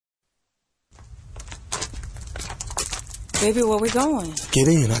Baby, where we going? Get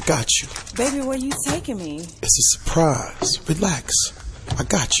in, I got you. Baby, where you taking me? It's a surprise. Relax. I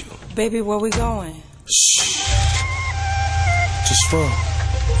got you. Baby, where we going? Shh. Just run.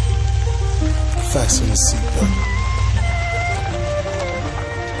 Fasten the seatbelt.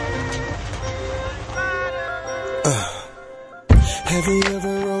 Have you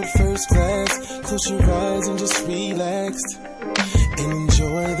ever rode first class? Close your eyes and just relax.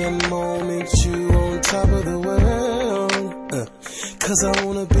 Enjoy that moment, you on top of the world. Cause I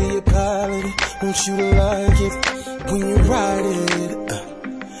wanna be a pilot, want you to like it when you ride it.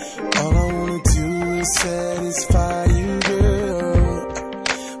 All I wanna do is satisfy you, girl.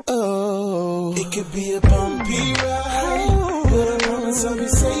 Oh, it could be a bumpy ride, but I promise I'll be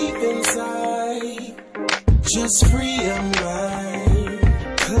safe inside. Just free your mind,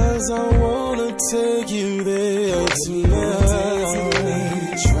 cause I wanna take you there tonight.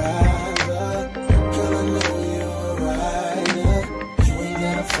 Designated driver, girl, I know you're a rider. You ain't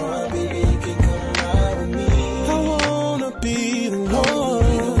got a front, baby, you can come ride with me. I wanna be the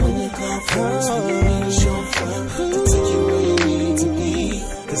one. When you come first, you need a chauffeur to take you where you need to be.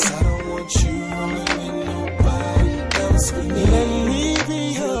 Cause I don't want you rolling with nobody else but me. Let me be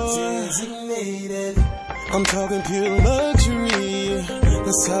your designated. I'm talking pure luxury.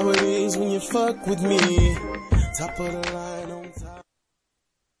 That's how it is when you fuck with me. Top of the line on top.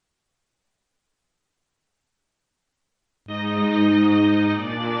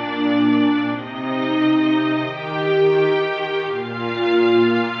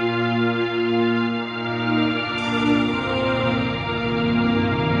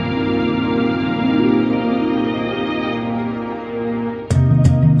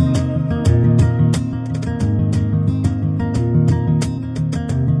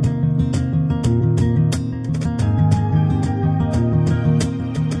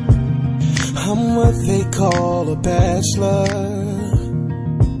 I'm what they call a bachelor.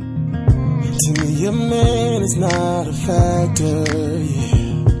 To me, a man is not a factor,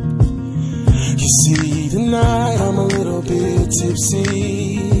 yeah. You see, tonight I'm a little bit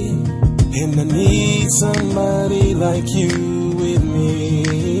tipsy, and I need somebody like you with me.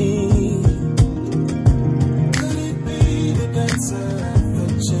 Could it be the dancer at the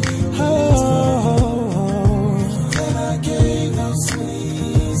jail? That I gave those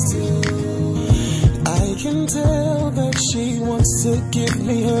sweets to? I can tell that she wants to give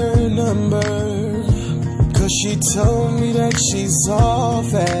me her number, cause she told me that she's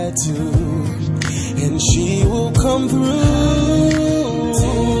off at 2, and she will come through.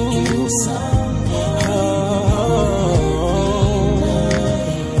 Take you somewhere.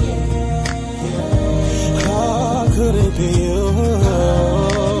 Oh, could it be you?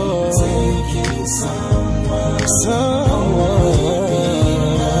 Take you somewhere.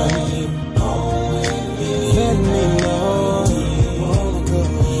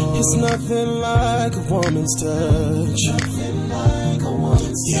 It's nothing like a woman's touch.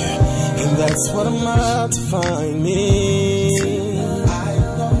 Yeah, and that's what I'm out to find me.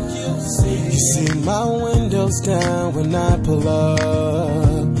 You see my windows down when I pull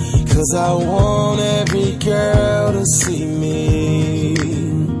up, cause I want every girl to see me.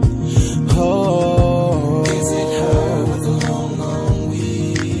 Oh, is it her with a long, long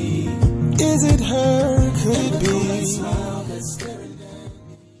weed? Is it her? Could it be?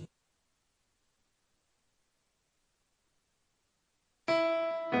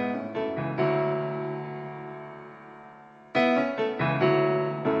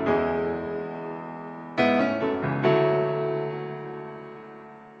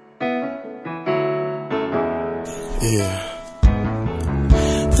 Yeah.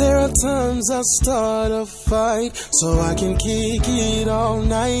 There are times I start a fight so I can kick it all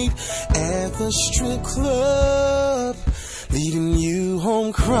night at the strip club, leaving you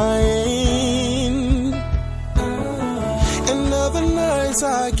home crying. And other nights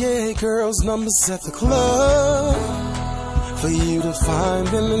I get girls' numbers at the club for you to find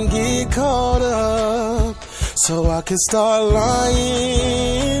them and get caught up so I can start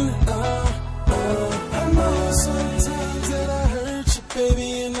lying. Sometimes that I hurt you,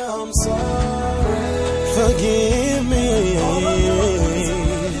 baby, and I'm sorry. Forgive me.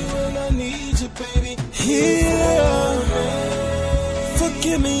 When I need you, baby. Yeah.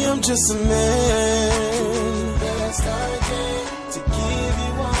 Forgive me, I'm just a man. Best I can to give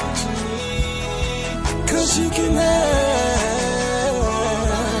you what you need. Cause you can have,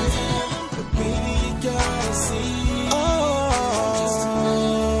 but baby, you gotta see.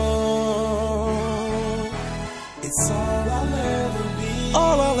 It's all I'll ever be.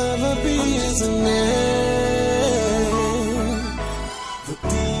 All I'll ever be is a man. But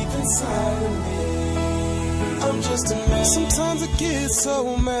deep inside of me, I'm just a man. Sometimes I get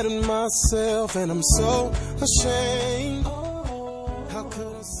so mad at myself, and I'm so ashamed. How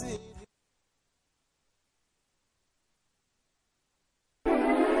could I see?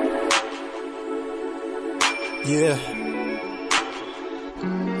 Yeah,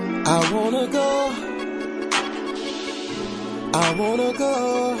 I wanna go, I wanna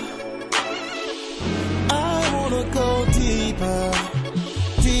go, I wanna go deeper,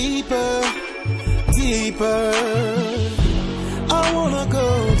 deeper, deeper. I wanna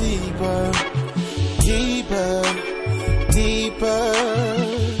go deeper, deeper, deeper.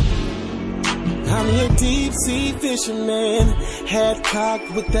 I'm your deep sea fisherman, hat cocked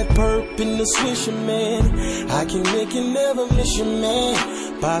with that burp in the swisher, man. I can make you never miss your man.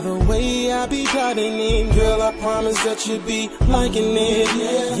 By the way I be diving in, girl, I promise that you'll be liking it.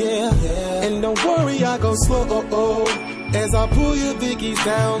 Yeah. And don't worry, I go slow as I pull your biggies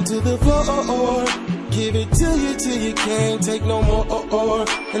down to the floor. Give it to you till you can't take no more.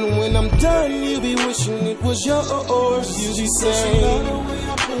 And when I'm done, you'll be wishing it was yours. You be saying, the way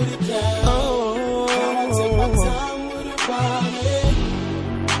I put it down. Take my time with her body,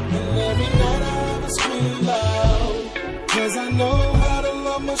 and every night I have her screaming loud, 'cause I know how to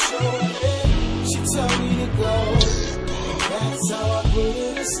love my shorty. She tell me to go, and that's how I put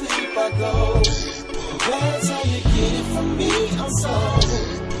her to sleep. I go, and that's how you get it from me. I'm so,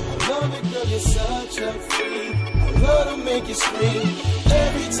 I love it, girl, you're such a freak. I love to make you scream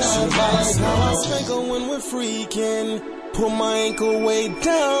every time. That's how I sprinkle when we're freaking. Pull my ankle way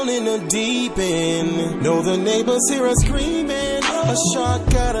down in the deep end. Know the neighbors hear us screaming. A shark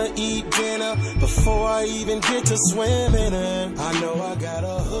gotta eat dinner before I even get to swimming. And I know I got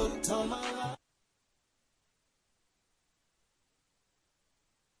a hooked on my life.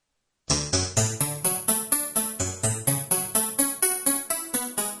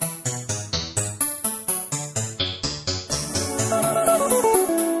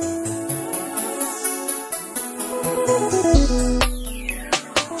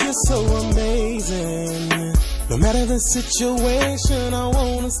 So amazing. No matter the situation, I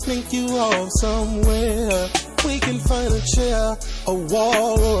wanna sneak you off somewhere. We can find a chair, a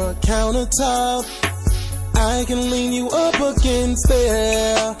wall, or a countertop. I can lean you up against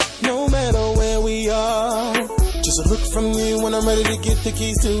there, no matter where we are. Just a look from you when I'm ready to get the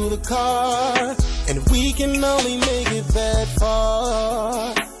keys to the car, and we can only make it that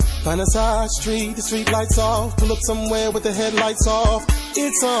far. Find a side street, the street lights off. Pull up somewhere with the headlights off.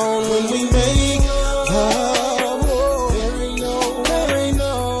 It's on when we make love. There ain't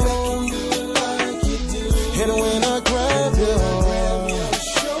no making you like you do. And when I grab you,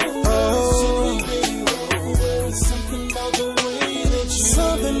 something about the way that you,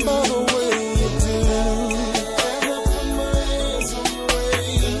 something about the way you do. I put my hands on your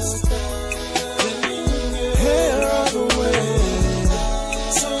waist, cleaning your hair out the way,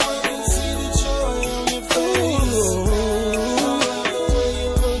 so I can see the joy on your face.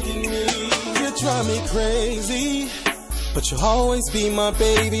 Drive me crazy, but you'll always be my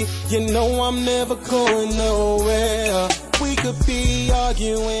baby. You know I'm never going nowhere. We could be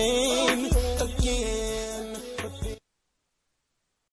arguing,